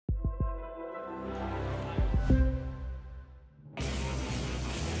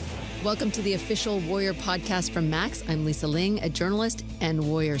Welcome to the official Warrior podcast from Max. I'm Lisa Ling, a journalist and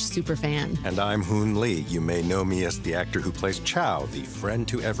Warrior superfan. And I'm Hoon Lee. You may know me as the actor who plays Chow, the friend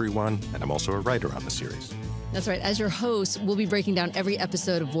to everyone, and I'm also a writer on the series. That's right. As your host, we'll be breaking down every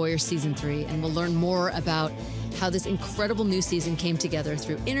episode of Warrior Season 3, and we'll learn more about how this incredible new season came together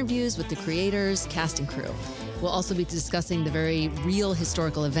through interviews with the creators, cast, and crew. We'll also be discussing the very real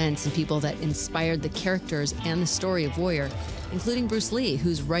historical events and people that inspired the characters and the story of Warrior, including Bruce Lee,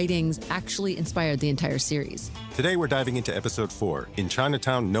 whose writings actually inspired the entire series. Today, we're diving into Episode 4, In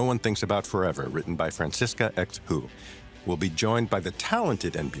Chinatown, No One Thinks About Forever, written by Francisca X. Hu. We'll be joined by the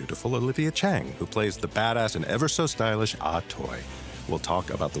talented and beautiful Olivia Cheng, who plays the badass and ever-so-stylish Ah Toy. We'll talk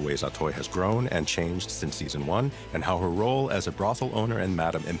about the ways Ah Toy has grown and changed since Season 1, and how her role as a brothel owner and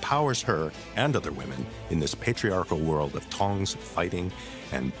madam empowers her and other women in this patriarchal world of tongs, fighting,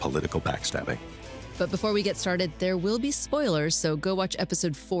 and political backstabbing. But before we get started, there will be spoilers, so go watch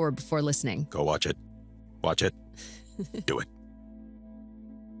Episode 4 before listening. Go watch it. Watch it. Do it.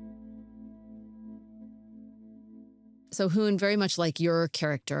 So Hoon, very much like your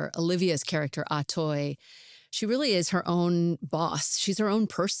character, Olivia's character, Ah Toy, she really is her own boss. She's her own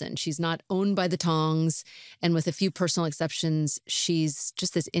person. She's not owned by the tongs. And with a few personal exceptions, she's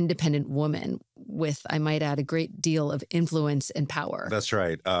just this independent woman with, I might add, a great deal of influence and power. That's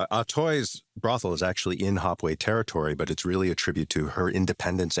right. Ah Toy's brothel is actually in Hopway territory, but it's really a tribute to her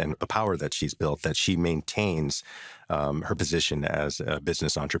independence and the power that she's built, that she maintains her position as a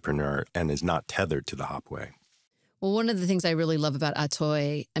business entrepreneur and is not tethered to the Hopway. Well, one of the things I really love about Ah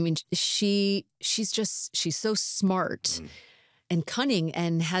Toy, I mean, she's so smart and cunning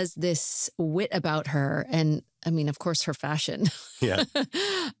and has this wit about her. And I mean, of course, her fashion. Yeah.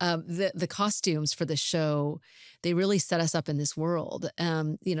 The costumes for the show, they really set us up in this world.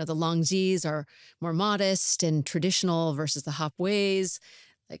 The Longjis are more modest and traditional versus the Hopways,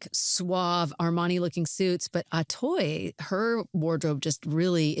 like suave Armani-looking suits. But Ah Toy, her wardrobe just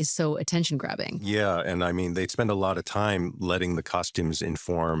really is so attention-grabbing. Yeah, and I mean, they spend a lot of time letting the costumes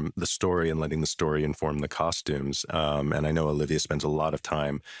inform the story and letting the story inform the costumes. And I know Olivia spends a lot of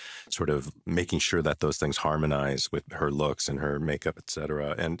time sort of making sure that those things harmonize with her looks and her makeup, et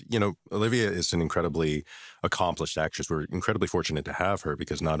cetera. And, Olivia is an incredibly accomplished actress. We're incredibly fortunate to have her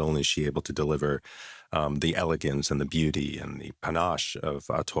because not only is she able to deliver the elegance and the beauty and the panache of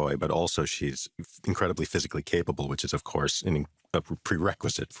Ah Toy, but also she's incredibly physically capable, which is, of course, a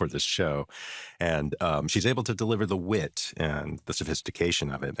prerequisite for this show. And she's able to deliver the wit and the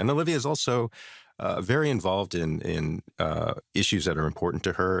sophistication of it. And Olivia is also very involved in issues that are important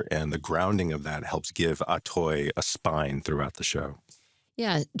to her, and the grounding of that helps give Ah Toy a spine throughout the show.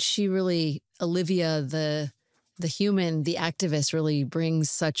 Yeah, Olivia, the human, the activist, really brings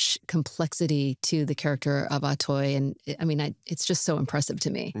such complexity to the character of Ah Toy. And I mean, it's just so impressive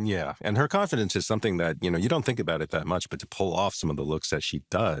to me. Yeah. And her confidence is something that, you don't think about it that much, but to pull off some of the looks that she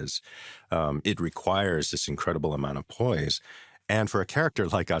does, it requires this incredible amount of poise. And for a character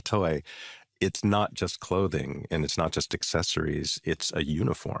like Ah Toy, it's not just clothing and it's not just accessories. It's a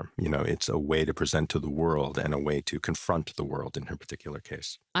uniform. It's a way to present to the world and a way to confront the world in her particular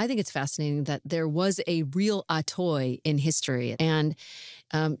case. I think it's fascinating that there was a real Ah Toy in history. And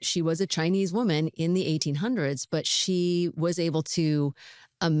she was a Chinese woman in the 1800s, but she was able to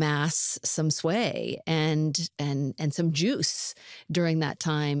amass some sway and some juice during that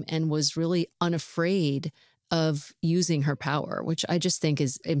time and was really unafraid of using her power, which I just think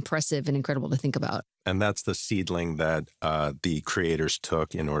is impressive and incredible to think about. And that's the seedling that the creators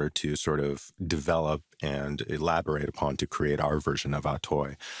took in order to sort of develop and elaborate upon to create our version of Ah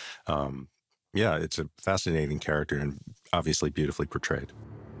Toy. Yeah, it's a fascinating character and obviously beautifully portrayed.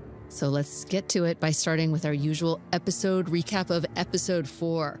 So let's get to it by starting with our usual episode recap of Episode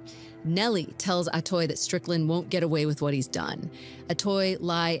 4. Nellie tells Ah Toy that Strickland won't get away with what he's done. Ah Toy,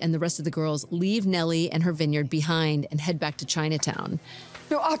 Lai, and the rest of the girls leave Nellie and her vineyard behind and head back to Chinatown.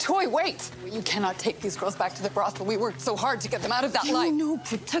 No, Ah Toy, wait! You cannot take these girls back to the brothel. We worked so hard to get them out of that life.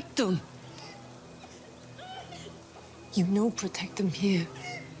 Protect them. Protect them here.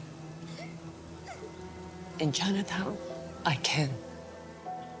 In Chinatown, I can.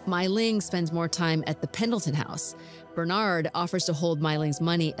 Mai Ling spends more time at the Pendleton house. Bernard offers to hold Mai Ling's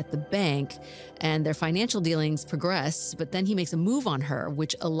money at the bank, and their financial dealings progress, but then he makes a move on her,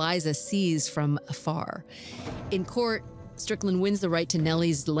 which Eliza sees from afar. In court, Strickland wins the right to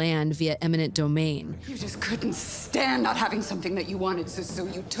Nellie's land via eminent domain. You just couldn't stand not having something that you wanted, so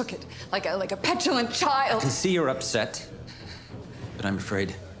you took it like a petulant child. I can see you're upset, but I'm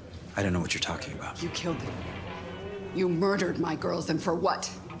afraid I don't know what you're talking about. You killed them. You murdered my girls, and for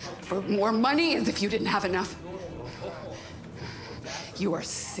what? For more money, as if you didn't have enough. You are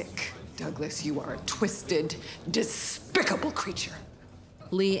sick. Douglas, you are a twisted, despicable creature.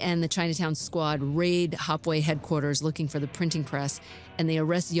 Lee and the Chinatown squad raid Hopway headquarters looking for the printing press, and they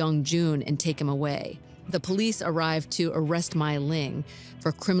arrest Young Jun and take him away. The police arrive to arrest Mai Ling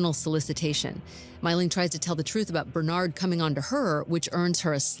for criminal solicitation. Mai Ling tries to tell the truth about Bernard coming onto her, which earns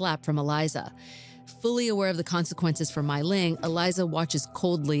her a slap from Eliza. Fully aware of the consequences for Mai Ling, Eliza watches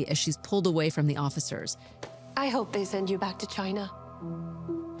coldly as she's pulled away from the officers. I hope they send you back to China.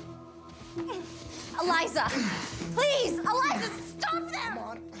 Eliza! Please! Eliza, stop them!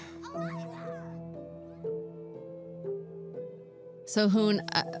 So, Hoon,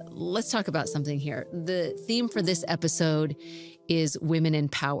 let's talk about something here. The theme for this episode is women in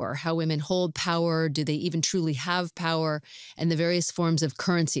power, how women hold power, do they even truly have power, and the various forms of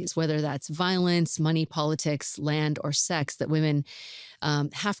currencies, whether that's violence, money, politics, land, or sex, that women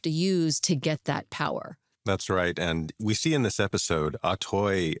have to use to get that power. That's right. And we see in this episode,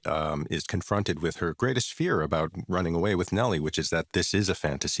 Atoy is confronted with her greatest fear about running away with Nellie, which is that this is a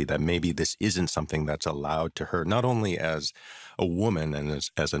fantasy, that maybe this isn't something that's allowed to her, not only as a woman and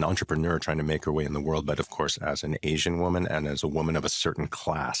as an entrepreneur trying to make her way in the world, but of course as an Asian woman and as a woman of a certain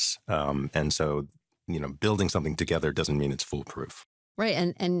class. And so, building something together doesn't mean it's foolproof. Right.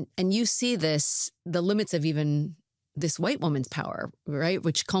 And you see this, the limits of even this white woman's power, right,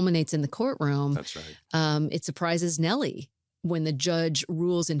 which culminates in the courtroom. That's right. It surprises Nellie when the judge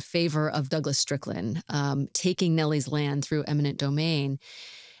rules in favor of Douglas Strickland, taking Nellie's land through eminent domain.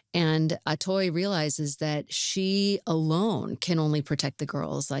 And Atoy realizes that she alone can only protect the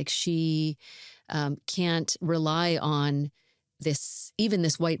girls. Like, she can't rely on even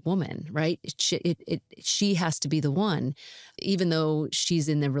this white woman, right? She has to be the one, even though she's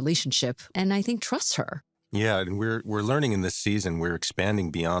in the relationship, and I think trusts her. Yeah, and we're learning in this season, we're expanding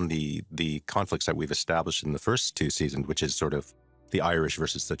beyond the conflicts that we've established in the first two seasons, which is sort of the Irish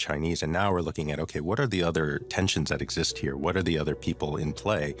versus the Chinese. And now we're looking at, okay, what are the other tensions that exist here? What are the other people in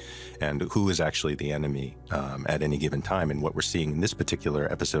play? And who is actually the enemy at any given time? And what we're seeing in this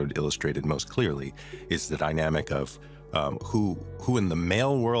particular episode, illustrated most clearly, is the dynamic of who in the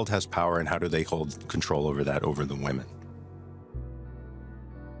male world has power and how do they hold control over that over the women.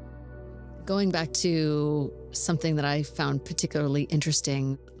 Going back to something that I found particularly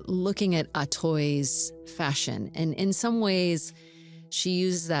interesting, looking at Atoy's fashion. And in some ways, she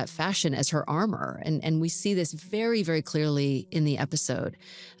uses that fashion as her armor. And we see this very, very clearly in the episode.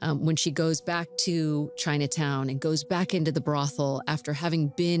 When she goes back to Chinatown and goes back into the brothel after having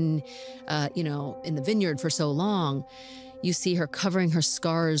been, in the vineyard for so long, you see her covering her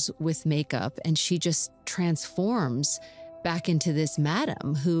scars with makeup, and she just transforms back into this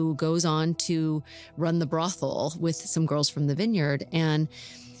madam who goes on to run the brothel with some girls from the vineyard. And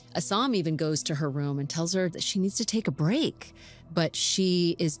Assam even goes to her room and tells her that she needs to take a break, but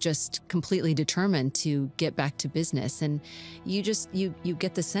she is just completely determined to get back to business. And you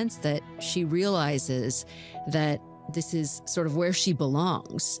get the sense that she realizes that this is sort of where she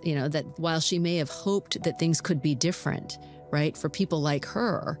belongs, that while she may have hoped that things could be different, right, for people like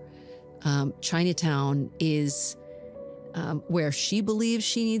her, Chinatown is where she believes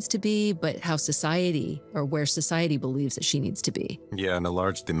she needs to be, but where society believes that she needs to be. Yeah, and a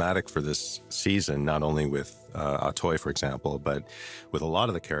large thematic for this season, not only with Atoy, for example, but with a lot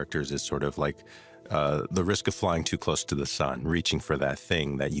of the characters, is sort of like the risk of flying too close to the sun, reaching for that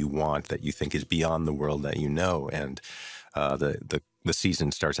thing that you want, that you think is beyond the world that you know. And the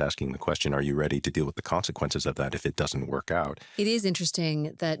season starts asking the question, are you ready to deal with the consequences of that if it doesn't work out? It is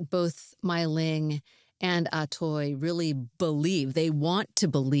interesting that both Mai Ling and Atoy really they want to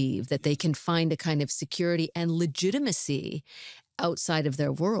believe that they can find a kind of security and legitimacy outside of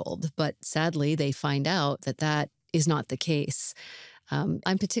their world. But sadly, they find out that that is not the case. I'm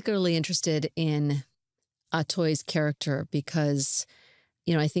particularly interested in Atoy's character because,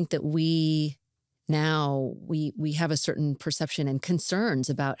 I think that we have a certain perception and concerns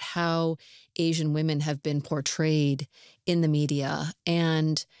about how Asian women have been portrayed in the media.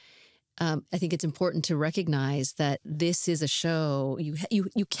 And I think it's important to recognize that this is a show.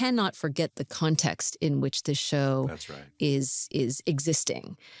 You cannot forget the context in which this show That's right. is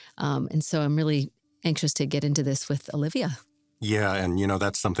existing. And so I'm really anxious to get into this with Olivia. Yeah, and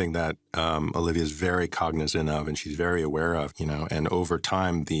that's something that Olivia is very cognizant of, and she's very aware of. And over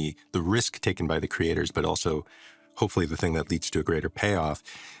time, the risk taken by the creators, but also hopefully the thing that leads to a greater payoff,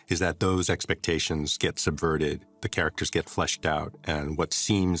 is that those expectations get subverted, the characters get fleshed out, and what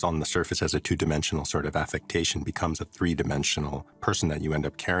seems on the surface as a two-dimensional sort of affectation becomes a three-dimensional person that you end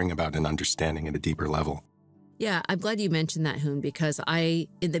up caring about and understanding at a deeper level. Yeah, I'm glad you mentioned that, Hoon, because in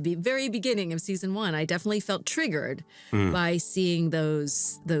the very beginning of season 1, I definitely felt triggered by seeing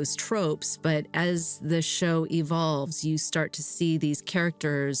those tropes. But as the show evolves, you start to see these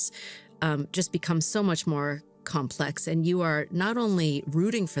characters just become so much more complex, and you are not only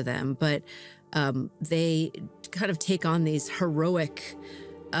rooting for them, but they kind of take on these heroic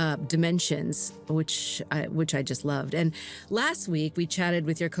dimensions, which I just loved. And last week, we chatted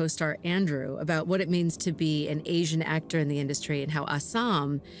with your co-star Andrew about what it means to be an Asian actor in the industry and how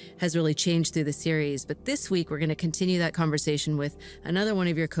Assam has really changed through the series. But this week, we're going to continue that conversation with another one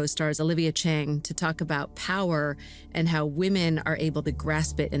of your co-stars, Olivia Cheng, to talk about power and how women are able to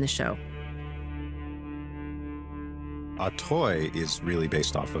grasp it in the show. Atoy is really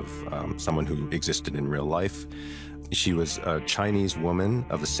based off of someone who existed in real life. She was a Chinese woman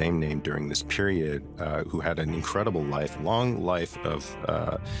of the same name during this period who had an incredible life, long life of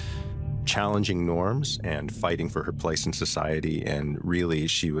challenging norms and fighting for her place in society. And really,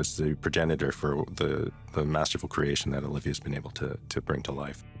 she was the progenitor for the masterful creation that Olivia's been able to bring to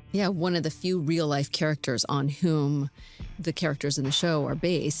life. Yeah, one of the few real-life characters on whom the characters in the show are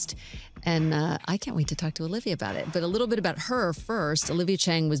based. And I can't wait to talk to Olivia about it. But a little bit about her first. Olivia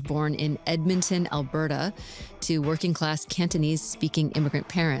Cheng was born in Edmonton, Alberta, to working-class Cantonese-speaking immigrant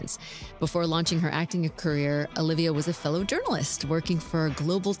parents. Before launching her acting career, Olivia was a fellow journalist working for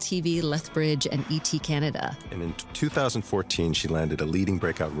Global TV, Lethbridge, and ET Canada. And in 2014, she landed a leading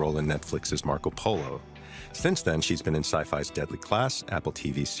breakout role in Netflix's Marco Polo. Since then, she's been in Sci-Fi's Deadly Class, Apple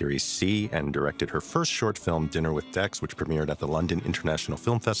TV's series C, and directed her first short film, Dinner with Dex, which premiered at the London International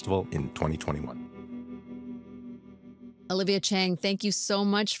Film Festival in 2021. Olivia Cheng, thank you so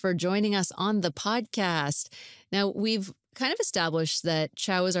much for joining us on the podcast. Now, we've kind of established that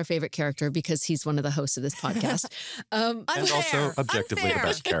Chow is our favorite character because he's one of the hosts of this podcast. And also objectively the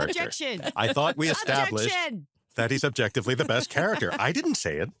best character. Objection. I thought we established that he's objectively the best character. I didn't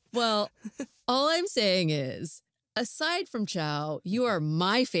say it. Well, all I'm saying is, aside from Chow, you are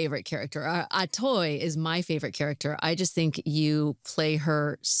my favorite character. Atoy is my favorite character. I just think you play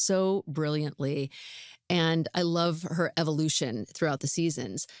her so brilliantly. And I love her evolution throughout the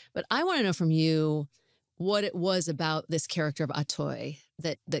seasons. But I want to know from you what it was about this character of Atoy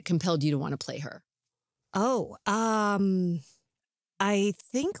that compelled you to want to play her. I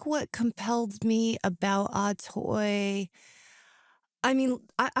think what compelled me about Atoy, I mean,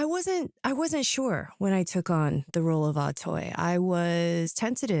 I wasn't sure when I took on the role of Atoy. I was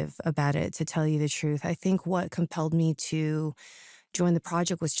tentative about it, to tell you the truth. I think what compelled me to join the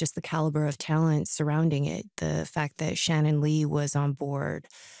project was just the caliber of talent surrounding it. The fact that Shannon Lee was on board,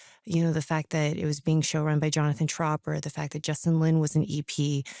 you know, the fact that it was being showrun by Jonathan Tropper, the fact that Justin Lin was an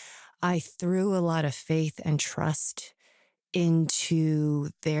EP. I threw a lot of faith and trust into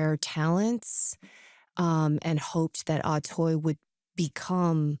their talents and hoped that Atoy would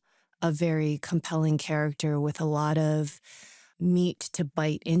become a very compelling character with a lot of meat to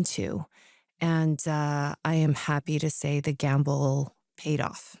bite into. And I am happy to say the gamble paid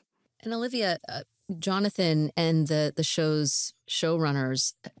off. And Olivia, Jonathan and the show's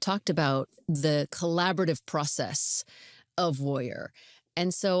showrunners talked about the collaborative process of Warrior.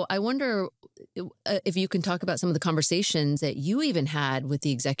 And so I wonder if you can talk about some of the conversations that you even had with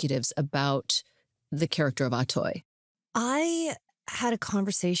the executives about the character of Atoy. I had a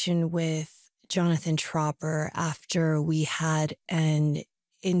conversation with Jonathan Tropper after we had an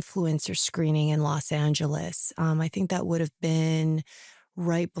influencer screening in Los Angeles. I think that would have been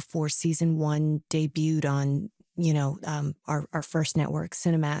right before season 1 debuted on, our first network,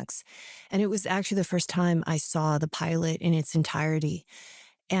 Cinemax. And it was actually the first time I saw the pilot in its entirety.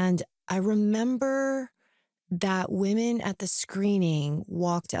 And I remember that women at the screening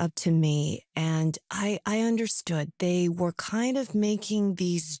walked up to me and I understood. They were kind of making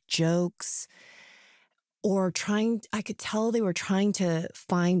these jokes or I could tell they were trying to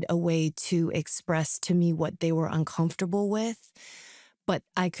find a way to express to me what they were uncomfortable with. But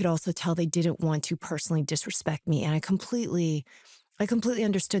I could also tell they didn't want to personally disrespect me. And I completely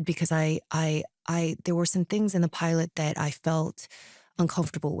understood, because there were some things in the pilot that I felt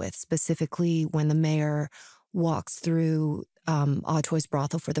uncomfortable with, specifically when the mayor walks through Atoy's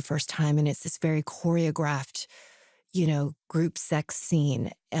brothel for the first time. And it's this very choreographed, group sex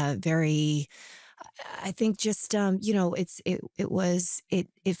scene, I think just, it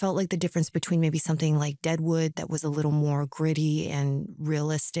felt like the difference between maybe something like Deadwood that was a little more gritty and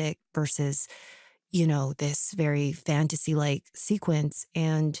realistic versus, this very fantasy-like sequence.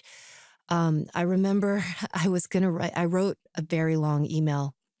 And I remember I wrote a very long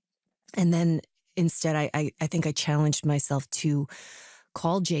email, and then instead I think I challenged myself to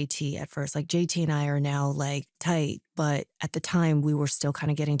call JT at first. Like JT and I are now like tight, but at the time we were still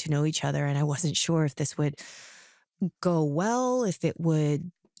kind of getting to know each other. And I wasn't sure if this would go well, if it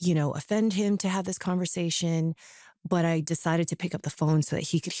would, offend him to have this conversation. But I decided to pick up the phone so that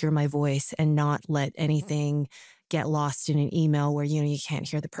he could hear my voice and not let anything get lost in an email where, you can't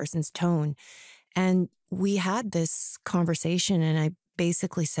hear the person's tone. And we had this conversation and I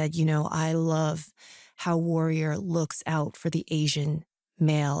basically said, I love how Warrior looks out for the Asian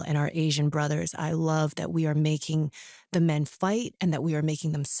male and our Asian brothers. I love that we are making the men fight and that we are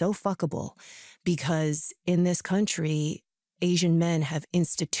making them so fuckable, because in this country, Asian men have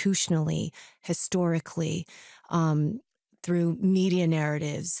institutionally, historically, through media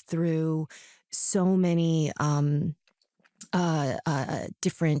narratives, through so many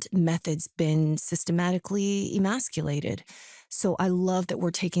different methods, been systematically emasculated. So I love that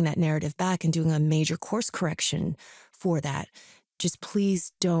we're taking that narrative back and doing a major course correction for that. Just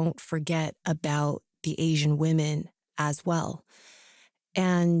please don't forget about the Asian women as well.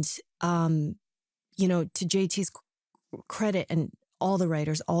 And, to JT's credit and all the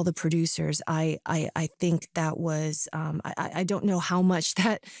writers, all the producers, I think that was, I don't know how much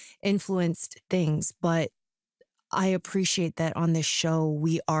that influenced things, but I appreciate that on this show,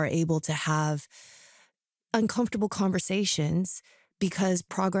 we are able to have uncomfortable conversations because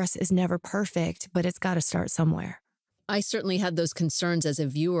progress is never perfect, but it's got to start somewhere. I certainly had those concerns as a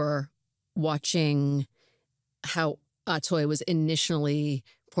viewer watching how Atoy was initially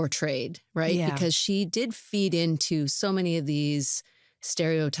portrayed, right? Yeah. Because she did feed into so many of these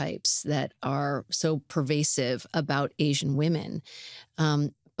stereotypes that are so pervasive about Asian women.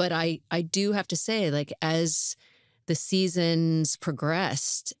 But I do have to say, like, as the seasons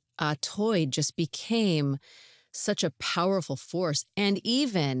progressed, Atoy just became such a powerful force and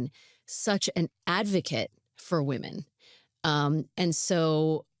even such an advocate for women. And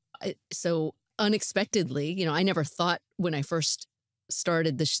so unexpectedly, I never thought when I first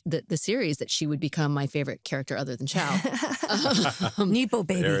started the series that she would become my favorite character other than Chow. Nepo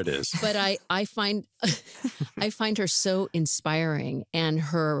baby. There it is. But I find her so inspiring, and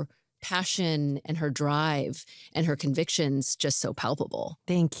her passion and her drive and her convictions just so palpable.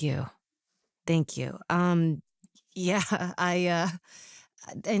 Thank you. Yeah,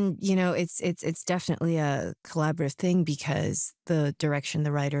 and it's definitely a collaborative thing, because the direction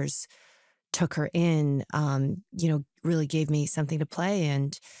the writers took her in, really gave me something to play.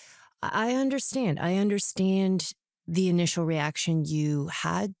 And I understand the initial reaction you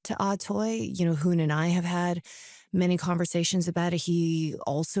had to Atoy. Hoon and I have had many conversations about it. He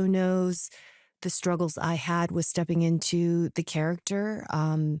also knows the struggles I had with stepping into the character.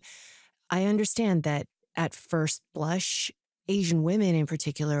 I understand that at first blush, Asian women in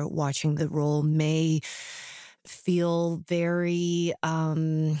particular watching the role may feel very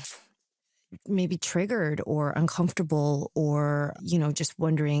maybe triggered or uncomfortable, or, just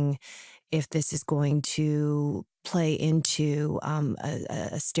wondering if this is going to play into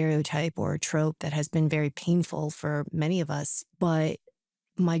a stereotype or a trope that has been very painful for many of us. But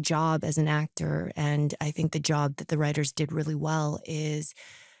my job as an actor, and I think the job that the writers did really well, is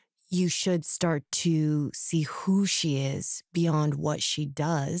you should start to see who she is beyond what she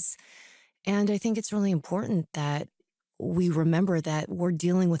does. And I think it's really important that we remember that we're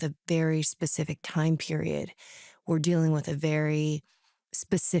dealing with a very specific time period. We're dealing with a very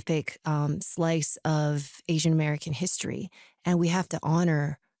specific slice of Asian American history, and we have to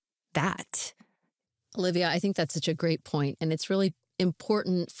honor that. Olivia, I think that's such a great point. And it's really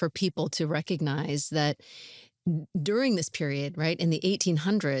important for people to recognize that during this period, right, in the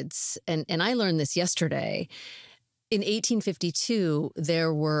 1800s, and I learned this yesterday, in 1852,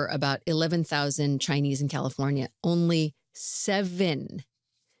 there were about 11,000 Chinese in California, only 7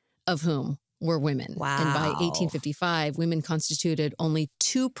 of whom were women. Wow. And by 1855, women constituted only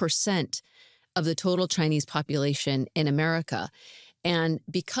 2% of the total Chinese population in America. And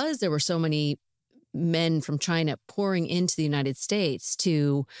because there were so many men from China pouring into the United States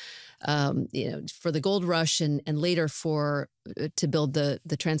to, for the gold rush and later to build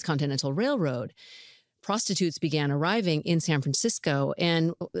the Transcontinental Railroad, prostitutes began arriving in San Francisco.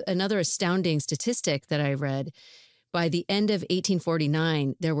 And another astounding statistic that I read, by the end of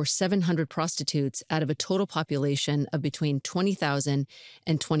 1849, there were 700 prostitutes out of a total population of between 20,000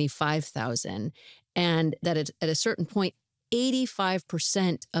 and 25,000. And that at a certain point,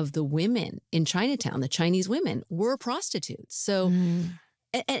 85% of the women in Chinatown, the Chinese women, were prostitutes. So,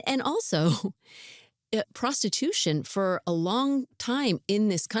 and also, prostitution for a long time in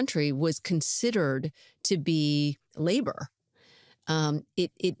this country was considered to be labor.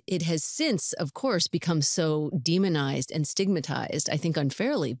 it has since, of course, become so demonized and stigmatized, I think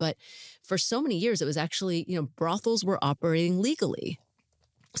unfairly. But for so many years, it was actually, brothels were operating legally.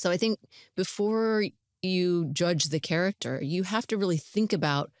 So I think before you judge the character, you have to really think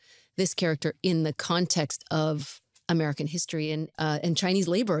about this character in the context of American history and Chinese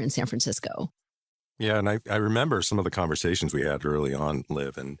labor in San Francisco. Yeah, and I remember some of the conversations we had early on,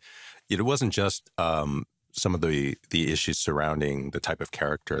 Liv, and it wasn't just some of the issues surrounding the type of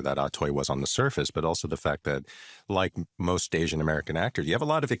character that Atoy was on the surface, but also the fact that, like most Asian American actors, you have a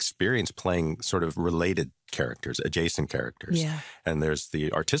lot of experience playing sort of related characters, adjacent characters. Yeah. And there's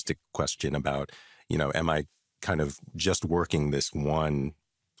the artistic question about, am I kind of just working this one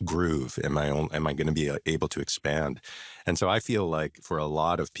groove? Am I going to be able to expand? And so I feel like for a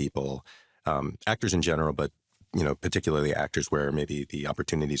lot of people, actors in general, but particularly actors where maybe the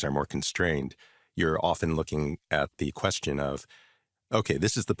opportunities are more constrained, you're often looking at the question of, okay,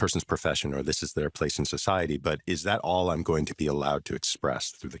 this is the person's profession or this is their place in society, but is that all I'm going to be allowed to express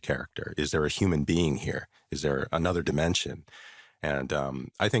through the character? Is there a human being here? Is there another dimension? And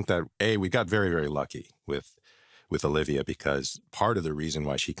I think that, we got very, very lucky with Olivia, because part of the reason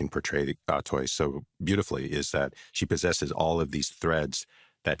why she can portray Atoy so beautifully is that she possesses all of these threads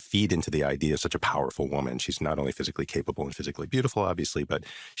that feed into the idea of such a powerful woman. She's not only physically capable and physically beautiful, obviously, but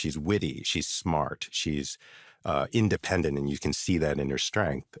she's witty, she's smart, she's independent, and you can see that in her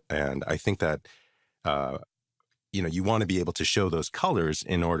strength. And I think that, you want to be able to show those colors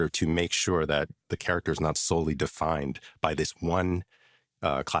in order to make sure that the character is not solely defined by this one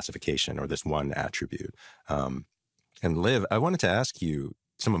classification or this one attribute. And Liv, I wanted to ask you,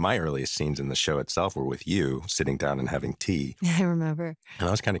 some of my earliest scenes in the show itself were with you sitting down and having tea. I remember. And I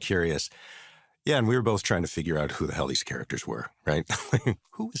was kind of curious. Yeah, and we were both trying to figure out who the hell these characters were, right?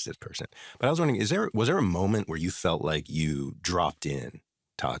 Who is this person? But I was wondering, was there a moment where you felt like you dropped in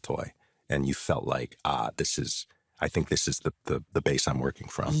to Atoy and you felt like, I think this is the base I'm working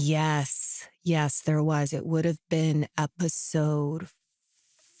from? Yes, there was. It would have been episode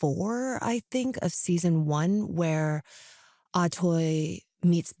 4, I think, of season 1, where Atoy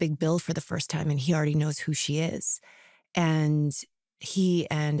meets Big Bill for the first time and he already knows who she is. And he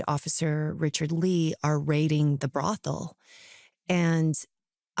and Officer Richard Lee are raiding the brothel. And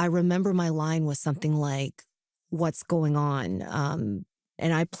I remember my line was something like, "What's going on?"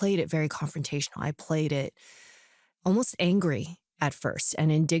 And I played it very confrontational. I played it almost angry at first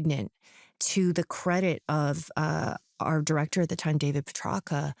and indignant, to the credit of our director at the time, David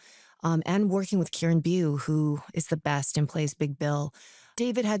Petrarca, and working with Kieran Bew, who is the best and plays Big Bill.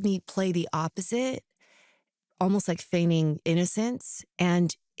 David had me play the opposite, almost like feigning innocence.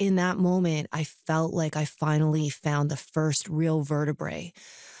 And in that moment, I felt like I finally found the first real vertebrae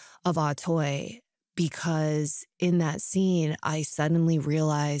of Atoy, because in that scene, I suddenly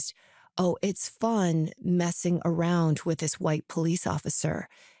realized, oh, it's fun messing around with this white police officer.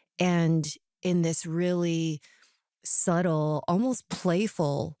 And in this really subtle, almost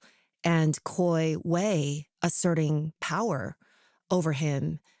playful and coy way, asserting power over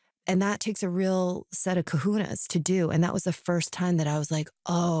him. And that takes a real set of kahunas to do. And that was the first time that I was like,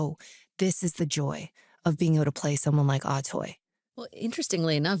 oh, this is the joy of being able to play someone like Atoy. Well,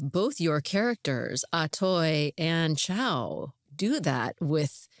 interestingly enough, both your characters, Atoy and Chow, do that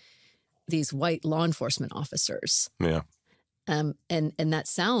with these white law enforcement officers. Yeah. And that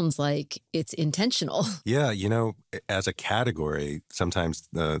sounds like it's intentional. Yeah, as a category, sometimes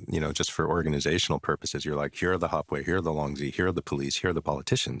just for organizational purposes, you're like, here are the Hopway, here are the Longzi, here are the police, here are the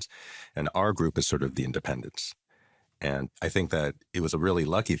politicians. And our group is sort of the independents. And I think that it was a really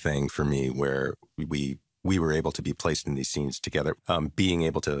lucky thing for me where we were able to be placed in these scenes together, being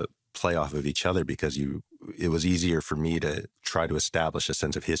able to play off of each other, because it was easier for me to try to establish a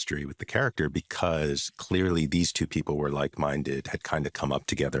sense of history with the character, because clearly these two people were like-minded, had kind of come up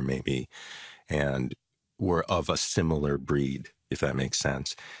together maybe, and were of a similar breed, if that makes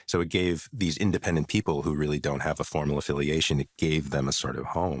sense. So it gave these independent people who really don't have a formal affiliation, it gave them a sort of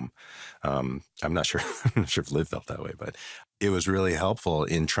home. I'm not sure if Liv felt that way, but it was really helpful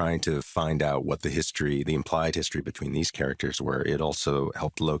in trying to find out what the implied history between these characters were. It also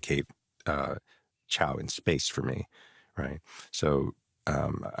helped locate Chow in space for me, right? So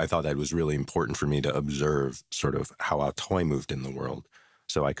I thought that was really important for me to observe sort of how Atoy moved in the world,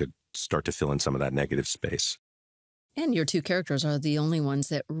 so I could start to fill in some of that negative space. And your two characters are the only ones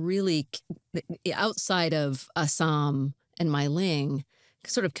that really, outside of Assam and my Ling,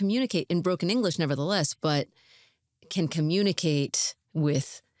 sort of communicate in broken English nevertheless, but can communicate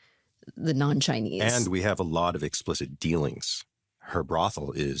with the non-Chinese. And we have a lot of explicit dealings. Her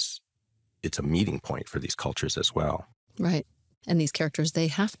brothel it's a meeting point for these cultures as well. Right. And these characters, they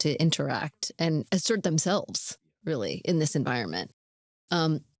have to interact and assert themselves, really, in this environment.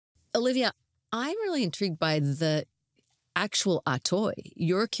 Um, Olivia, I'm really intrigued by the actual Atoy.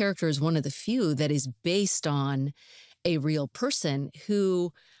 Your character is one of the few that is based on a real person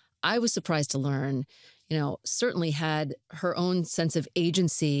who I was surprised to learn, certainly had her own sense of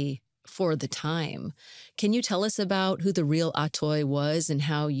agency for the time. Can you tell us about who the real Atoy was and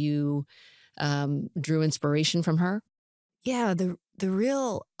how you drew inspiration from her? Yeah, the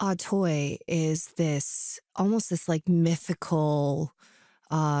real Atoy is almost this like mythical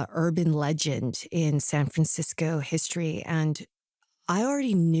urban legend in San Francisco history. And I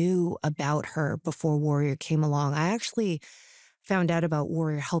already knew about her before Warrior came along. I actually found out about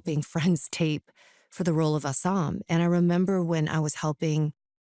Warrior helping Friends tape for the role of Assam. And I remember when I was helping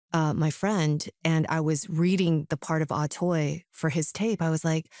my friend and I was reading the part of Atoy for his tape, I was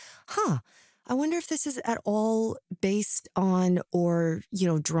like, I wonder if this is at all based on or,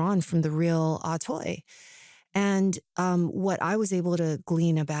 drawn from the real Atoy. And what I was able to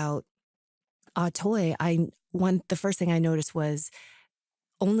glean about Atoy, the first thing I noticed was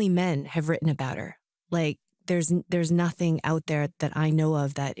only men have written about her. Like there's nothing out there that I know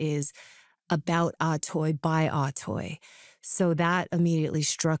of that is about Atoy by Atoy. So that immediately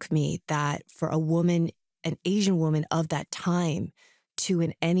struck me that for a woman, an Asian woman of that time, to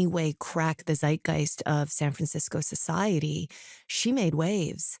in any way crack the zeitgeist of San Francisco society, she made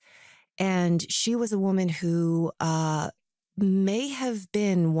waves. And she was a woman who may have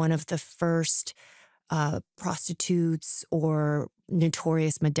been one of the first prostitutes or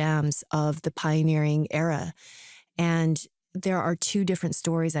notorious madames of the pioneering era. And there are two different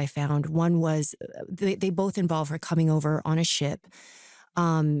stories I found. One was, they both involve her coming over on a ship.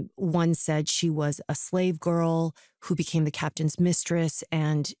 One said she was a slave girl who became the captain's mistress,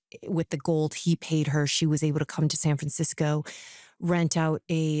 and with the gold he paid her, she was able to come to San Francisco, rent out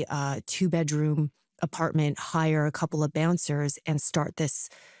a 2-bedroom apartment, hire a couple of bouncers, and start this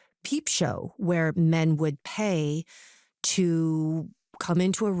peep show where men would pay to come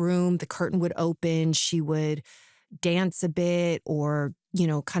into a room, the curtain would open, she would dance a bit or,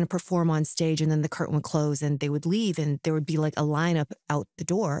 kind of perform on stage, and then the curtain would close and they would leave, and there would be like a lineup out the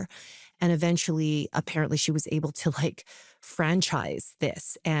door. And eventually, apparently she was able to like franchise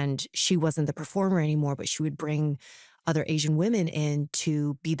this, and she wasn't the performer anymore, but she would bring other Asian women in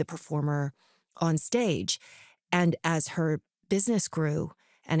to be the performer on stage. And as her business grew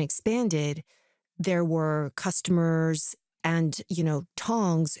and expanded, there were customers and,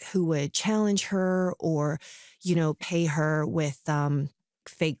 tongs who would challenge her or, pay her with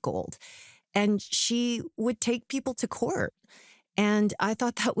fake gold. And she would take people to court. And I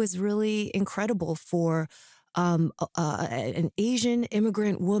thought that was really incredible for an Asian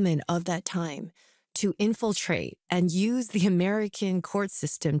immigrant woman of that time to infiltrate and use the American court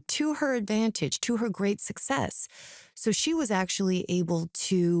system to her advantage, to her great success. So she was actually able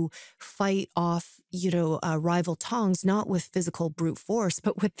to fight off, rival tongs, not with physical brute force,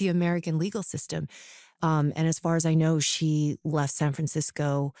 but with the American legal system. And as far as I know, she left San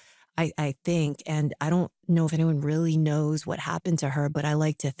Francisco, I think, and I don't know if anyone really knows what happened to her, but I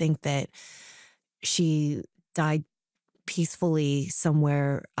like to think that she died peacefully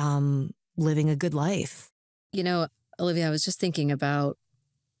somewhere, living a good life. Olivia, I was just thinking about,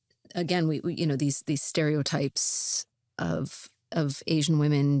 again, we these stereotypes of Asian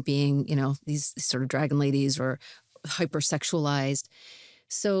women being, these sort of dragon ladies or hypersexualized.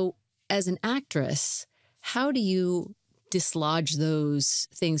 So as an actress, how do you dislodge those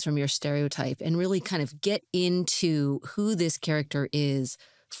things from your stereotype and really kind of get into who this character is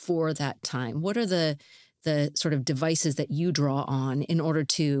for that time? What are the sort of devices that you draw on in order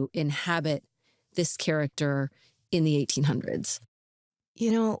to inhabit this character in the 1800s?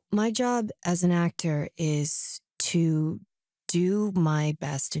 My job as an actor is to do my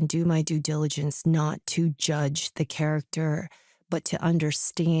best and do my due diligence, not to judge the character, but to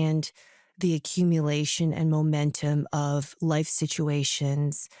understand the accumulation and momentum of life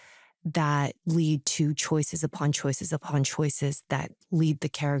situations that lead to choices upon choices upon choices that lead the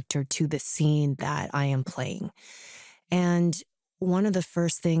character to the scene that I am playing. And one of the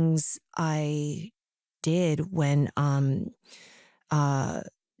first things I did when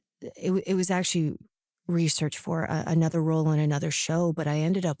it was actually research for another role in another show, but I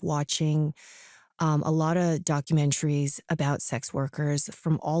ended up watching a lot of documentaries about sex workers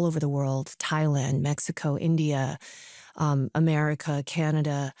from all over the world: Thailand, Mexico, India, America,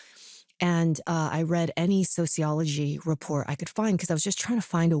 Canada. And I read any sociology report I could find because I was just trying to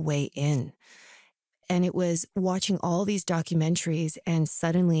find a way in. And it was watching all these documentaries and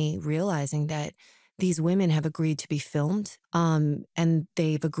suddenly realizing that these women have agreed to be filmed, and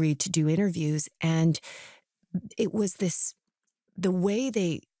they've agreed to do interviews. And it was the way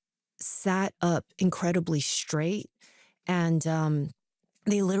they sat up incredibly straight, and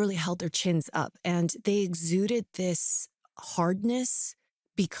they literally held their chins up, and they exuded this hardness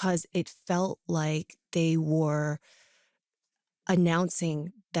because it felt like they were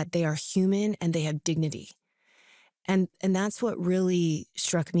announcing that they are human and they have dignity. And that's what really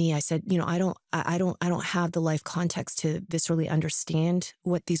struck me. I said, I don't have the life context to viscerally understand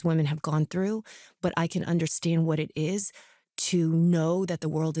what these women have gone through, but I can understand what it is to know that the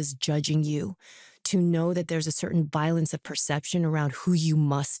world is judging you, to know that there's a certain violence of perception around who you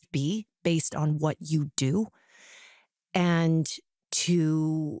must be based on what you do, and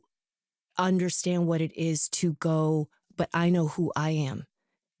to understand what it is to go, but I know who I am,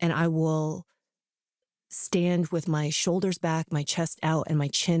 and I will stand with my shoulders back, my chest out, and my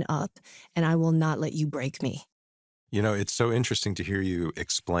chin up, and I will not let you break me. It's so interesting to hear you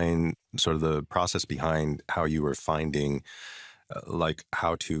explain sort of the process behind how you were finding, like,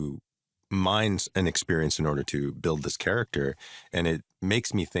 how to mine an experience in order to build this character. And it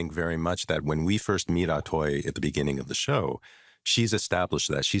makes me think very much that when we first meet Atoy at the beginning of the show, she's established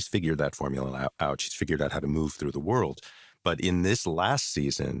that. She's figured that formula out. She's figured out how to move through the world. But in this last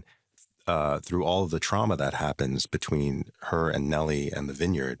season, through all of the trauma that happens between her and Nellie and the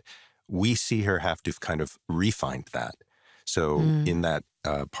vineyard, we see her have to kind of refine that. So in that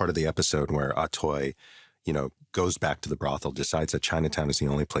part of the episode where Atoy, goes back to the brothel, decides that Chinatown is the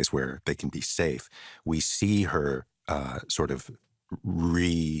only place where they can be safe, we see her sort of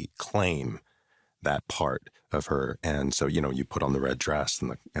reclaim that part of her. And so, you put on the red dress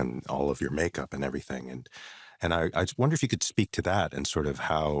and all of your makeup and everything. And I just wonder if you could speak to that and sort of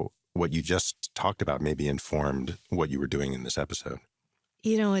how what you just talked about maybe informed what you were doing in this episode.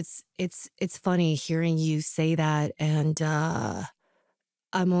 It's funny hearing you say that, and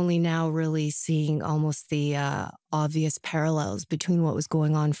I'm only now really seeing almost the obvious parallels between what was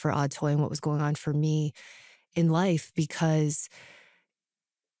going on for Atoy and what was going on for me in life, because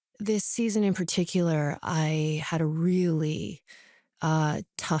this season in particular, I had a really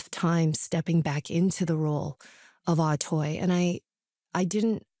tough time stepping back into the role of Atoy, and I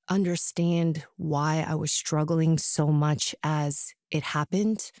didn't understand why I was struggling so much as it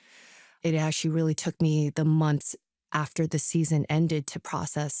happened. It actually really took me the months after the season ended to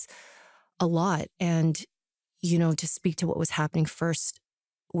process a lot. And, to speak to what was happening first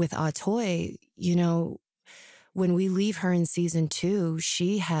with Atoy, when we leave her in season 2,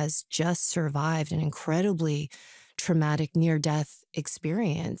 she has just survived an incredibly traumatic near-death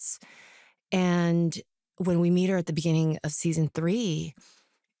experience. And when we meet her at the beginning of season 3,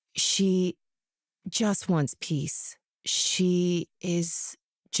 she just wants peace. She is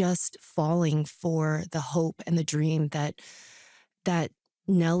just falling for the hope and the dream that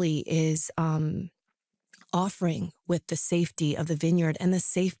Nellie is offering, with the safety of the vineyard and the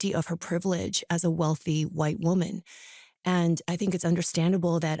safety of her privilege as a wealthy white woman. And I think it's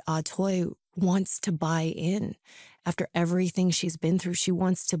understandable that Atoy wants to buy in. After everything she's been through, she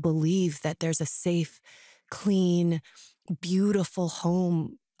wants to believe that there's a safe, clean, beautiful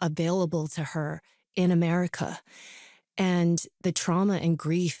home available to her in America. And the trauma and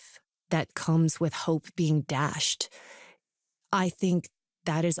grief that comes with hope being dashed, I think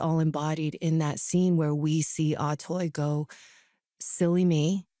that is all embodied in that scene where we see Atoy go, silly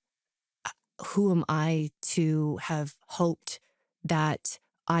me, who am I to have hoped that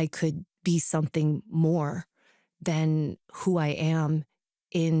I could be something more than who I am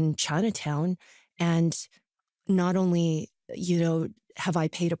in Chinatown? And not only, have I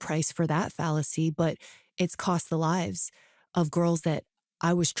paid a price for that fallacy, but it's cost the lives of girls that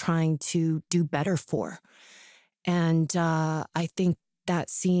I was trying to do better for. And I think that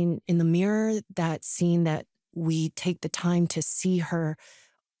scene in the mirror, that scene that we take the time to see her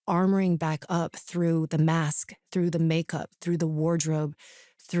armoring back up through the mask, through the makeup, through the wardrobe,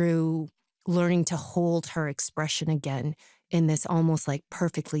 through learning to hold her expression again in this almost like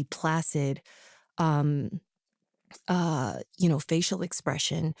perfectly placid, facial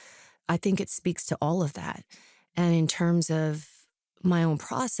expression. I think it speaks to all of that. And in terms of my own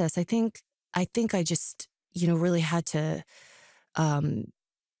process, I think I just, really had to, do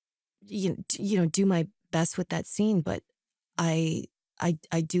my best with that scene. But I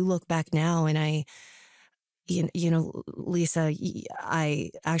do look back now, and Lisa,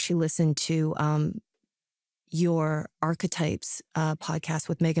 I actually listened to your Archetypes podcast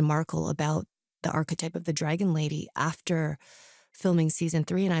with Meghan Markle about the archetype of the Dragon Lady after filming season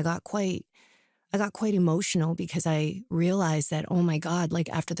 3, and I got quite emotional because I realized that, oh my God, like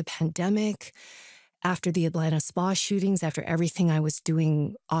after the pandemic, after the Atlanta spa shootings, after everything I was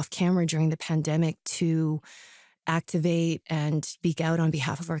doing off camera during the pandemic to activate and speak out on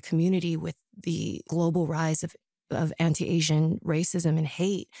behalf of our community with the global rise of anti-Asian racism and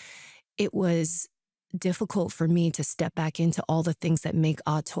hate, it was difficult for me to step back into all the things that make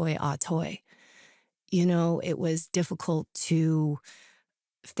Atoy Atoy. You know, it was difficult to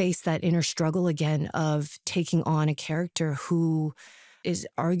face that inner struggle again of taking on a character who is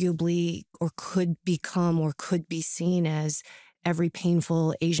arguably or could become or could be seen as every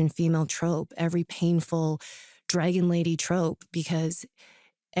painful Asian female trope, every painful dragon lady trope, because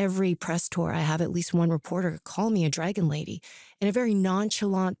every press tour I have at least one reporter call me a dragon lady in a very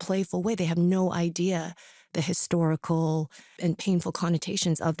nonchalant, playful way. They have no idea the historical and painful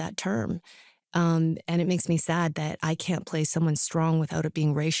connotations of that term. And it makes me sad that I can't play someone strong without it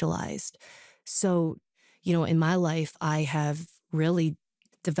being racialized. So, you know, in my life, I have really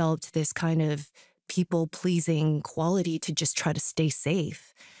developed this kind of people-pleasing quality to just try to stay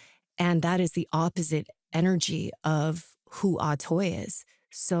safe. And that is the opposite energy of who Atoy is.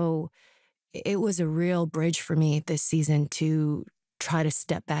 So it was a real bridge for me this season to try to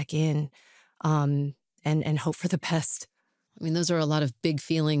step back in and hope for the best. I mean, those are a lot of big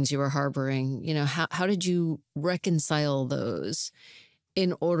feelings you were harboring. You know, how did you reconcile those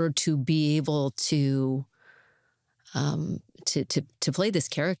in order to be able to play this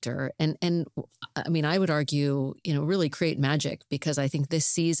character? And I mean, I would argue, you know, really create magic, because I think this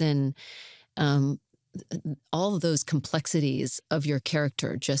season, all of those complexities of your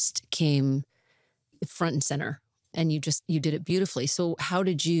character just came front and center, and you did it beautifully. So how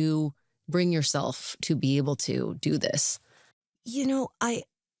did you bring yourself to be able to do this? You know,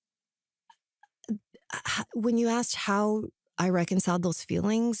 when you asked how I reconciled those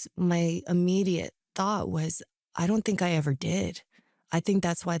feelings, my immediate thought was, I don't think I ever did. I think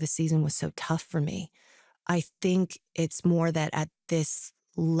that's why the season was so tough for me. I think it's more that at this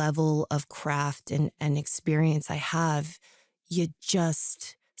level of craft and experience I have, you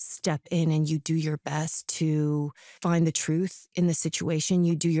just step in and you do your best to find the truth in the situation.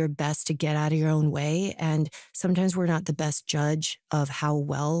 You do your best to get out of your own way. And sometimes we're not the best judge of how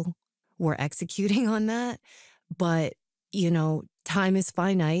well we're executing on that. But, you know, time is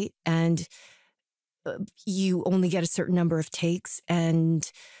finite, and you only get a certain number of takes.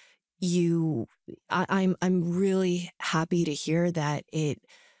 And I'm really happy to hear that it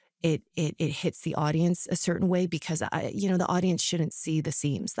hits the audience a certain way, because the audience shouldn't see the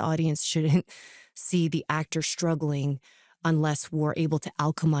seams. The audience shouldn't see the actor struggling unless we're able to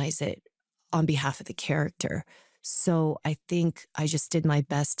alchemize it on behalf of the character. So I think I just did my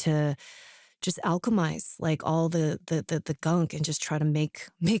best to just alchemize like all the gunk and just try to make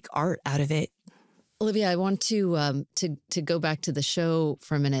art out of it. Olivia, I want to go back to the show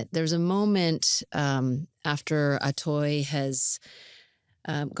for a minute. There's a moment after Atoy has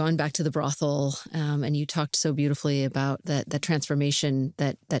gone back to the brothel, and you talked so beautifully about that transformation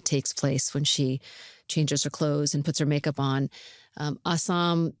that takes place when she changes her clothes and puts her makeup on.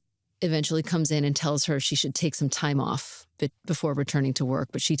 Assam eventually comes in and tells her she should take some time off before returning to work,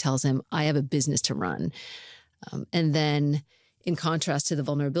 but she tells him, I have a business to run. And then, in contrast to the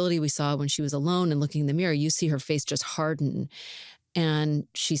vulnerability we saw when she was alone and looking in the mirror, you see her face just harden. And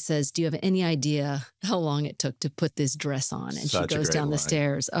she says, do you have any idea how long it took to put this dress on? And Such she goes down the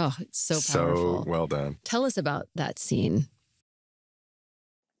stairs. Oh, it's so powerful. So well done. Tell us about that scene.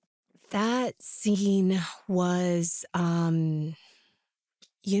 That scene was, that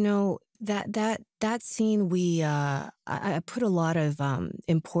scene, I put a lot of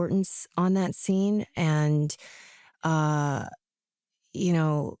importance on that scene. And,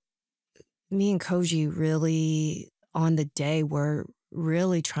 me and Koji really, on the day, were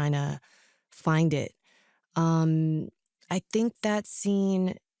really trying to find it. I think that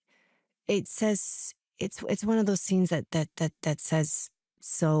scene, it says, it's one of those scenes that says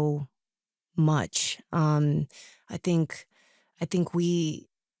so much. I think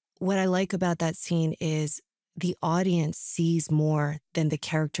what I like about that scene is the audience sees more than the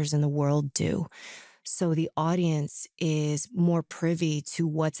characters in the world do. So the audience is more privy to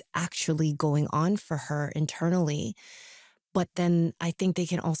what's actually going on for her internally. But then I think they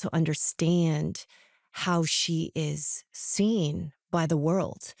can also understand how she is seen by the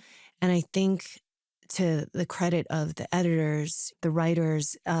world. And I think, to the credit of the editors, the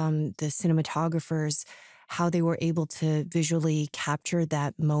writers, the cinematographers, how they were able to visually capture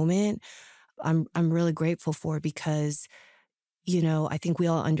that moment, I'm really grateful for, because, I think we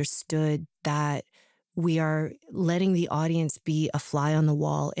all understood that we are letting the audience be a fly on the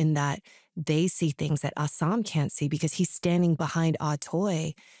wall, in that they see things that Assam can't see, because he's standing behind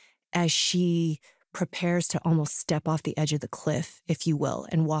Atoy as she prepares to almost step off the edge of the cliff, if you will,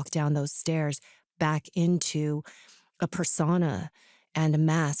 and walk down those stairs back into a persona and a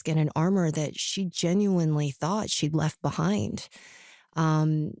mask and an armor that she genuinely thought she'd left behind.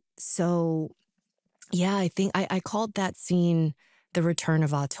 So yeah, I think I called that scene the return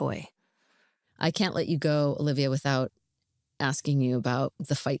of Atoy. I can't let you go, Olivia, without asking you about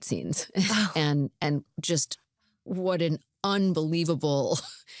the fight scenes and just what an unbelievable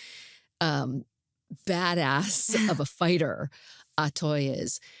badass of a fighter Atoy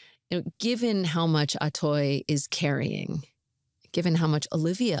is. You know, given how much Atoy is carrying, given how much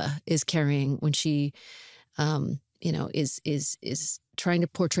Olivia is carrying when she, you know, is trying to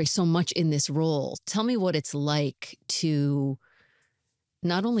portray so much in this role. Tell me what it's like to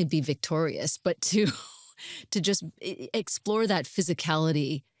not only be victorious, but to just explore that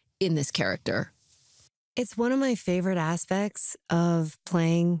physicality in this character. It's one of my favorite aspects of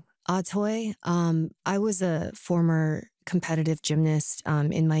playing Atoy. I was a former competitive gymnast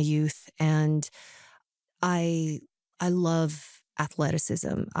in my youth, and I love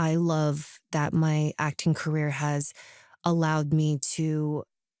athleticism. I love that my acting career has allowed me to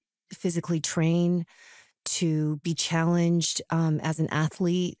physically train, to be challenged as an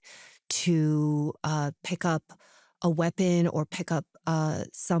athlete, to pick up a weapon or pick up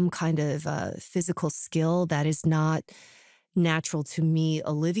some kind of physical skill that is not natural to me,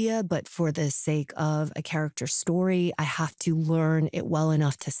 Olivia, but for the sake of a character story, I have to learn it well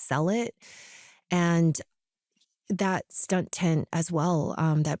enough to sell it. And that stunt tent as well,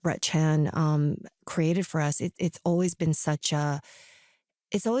 that Brett Chan created for us, it's always been such a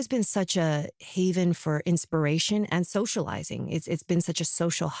haven for inspiration and socializing. It's been such a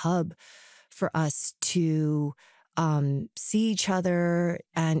social hub for us to see each other,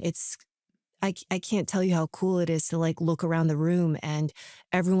 and I can't tell you how cool it is to like look around the room and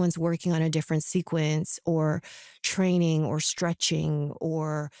everyone's working on a different sequence or training or stretching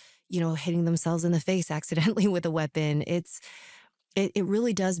or, you know, hitting themselves in the face accidentally with a weapon. It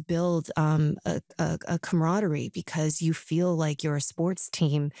really does build a camaraderie because you feel like you're a sports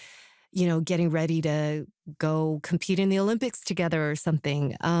team, you know, getting ready to go compete in the Olympics together or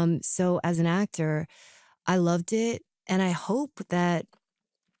something. So as an actor, I loved it. And I hope that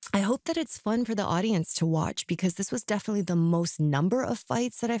it's fun for the audience to watch because this was definitely the most number of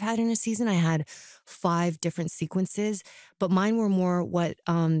fights that I've had in a season. I had 5 different sequences, but mine were more what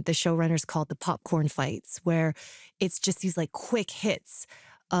the showrunners called the popcorn fights, where it's just these like quick hits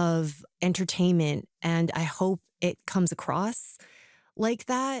of entertainment. And I hope it comes across like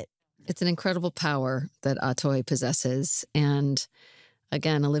that. It's an incredible power that Atoy possesses. And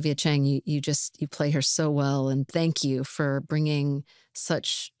again, Olivia Cheng, you play her so well. And thank you for bringing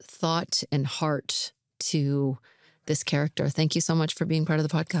such thought and heart to this character. Thank you so much for being part of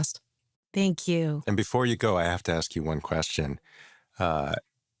the podcast. Thank you. And before you go, I have to ask you one question.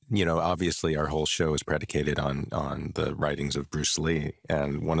 You know, obviously our whole show is predicated on the writings of Bruce Lee.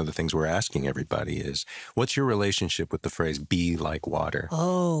 And one of the things we're asking everybody is, what's your relationship with the phrase, be like water?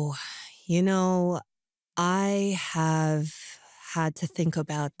 Oh, you know, I have had to think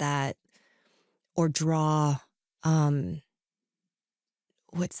about that or draw,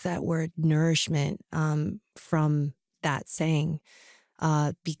 what's that word, nourishment from that saying,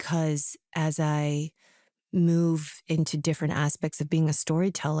 because as I move into different aspects of being a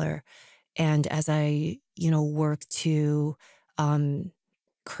storyteller and as I, you know, work to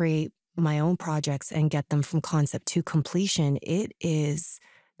create my own projects and get them from concept to completion, it is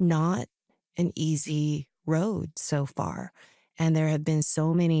not an easy road so far. And there have been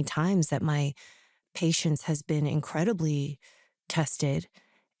so many times that my patience has been incredibly tested.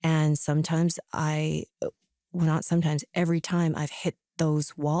 And sometimes not sometimes, every time I've hit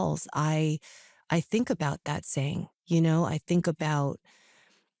those walls, I think about that saying, you know, I think about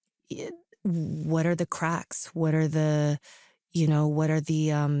what are the cracks? What are the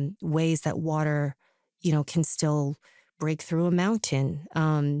ways that water, you know, can still break through a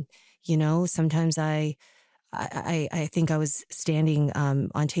mountain? You know, sometimes I think I was standing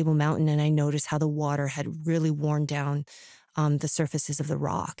on Table Mountain and I noticed how the water had really worn down the surfaces of the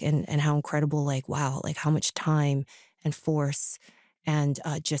rock and how incredible, like, wow, like how much time and force and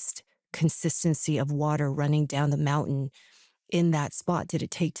just consistency of water running down the mountain in that spot did it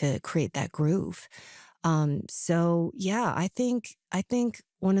take to create that groove. So yeah, I think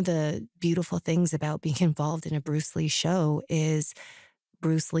one of the beautiful things about being involved in a Bruce Lee show is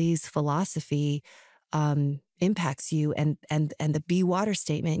Bruce Lee's philosophy impacts you, and the be water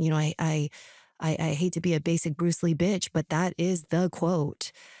statement. You know, I hate to be a basic Bruce Lee bitch, but that is the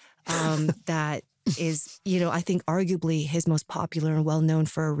quote that is, you know, I think arguably his most popular and well known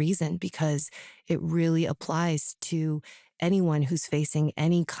for a reason, because it really applies to anyone who's facing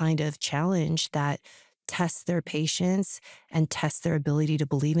any kind of challenge that tests their patience and tests their ability to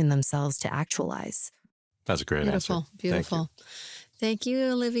believe in themselves to actualize. That's a great answer. Beautiful. Thank you,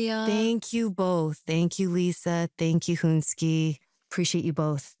 Olivia. Thank you both. Thank you, Lisa. Thank you, Hoonski. Appreciate you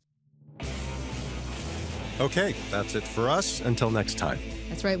both. Okay, that's it for us. Until next time.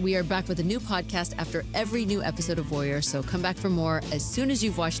 That's right. We are back with a new podcast after every new episode of Warrior. So come back for more as soon as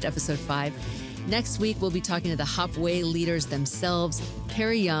you've watched episode 5. Next week, we'll be talking to the Hopway leaders themselves,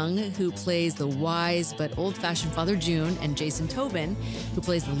 Carrie Young, who plays the wise but old-fashioned Father June, and Jason Tobin, who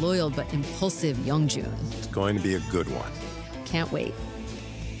plays the loyal but impulsive Young June. It's going to be a good one. Can't wait.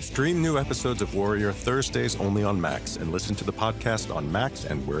 Stream new episodes of Warrior Thursdays only on Max, and listen to the podcast on Max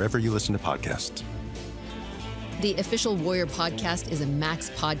and wherever you listen to podcasts. The official Warrior podcast is a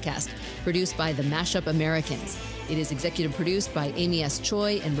Max podcast produced by the Mashup Americans. It is executive produced by Amy S.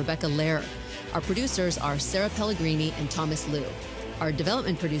 Choi and Rebecca Lehrer. Our producers are Sarah Pellegrini and Thomas Liu. Our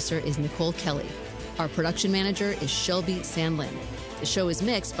development producer is Nicole Kelly. Our production manager is Shelby Sandlin. The show is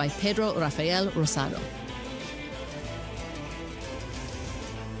mixed by Pedro Rafael Rosado.